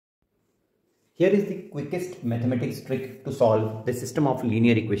Here is the quickest mathematics trick to solve the system of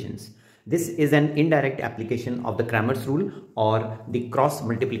linear equations. This is an indirect application of the Cramer's rule or the cross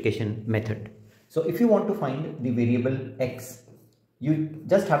multiplication method. So if you want to find the variable x, you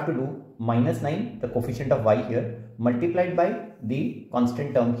just have to do -9, the coefficient of y here, multiplied by the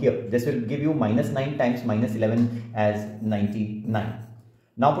constant term here. This will give you -9 times -11 as 99.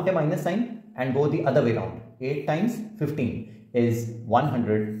 Now put a minus sign and go the other way around. 8 times 15 is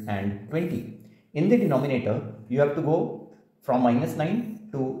 120. In the denominator, you have to go from -9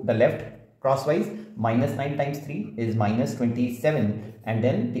 to the left crosswise. -9 times 3 is -27, and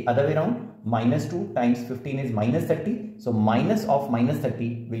then the other way around, -2 times 15 is -30. So minus of -30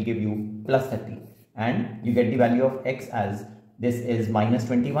 will give you +30, and you get the value of x as this is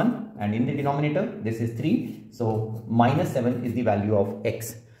 -21, and in the denominator this is 3. So -7 is the value of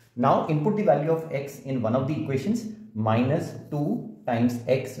x. Now input the value of x in one of the equations. -2 times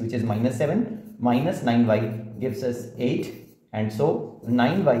x, which is -7, minus 9y gives us 8, and so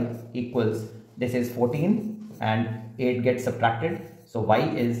 9y equals, this is 14, and 8 gets subtracted, so y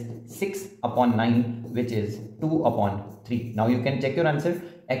is 6 upon 9, which is 2 upon 3. Now you can check your answer.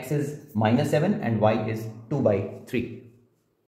 X is -7 and y is 2/3.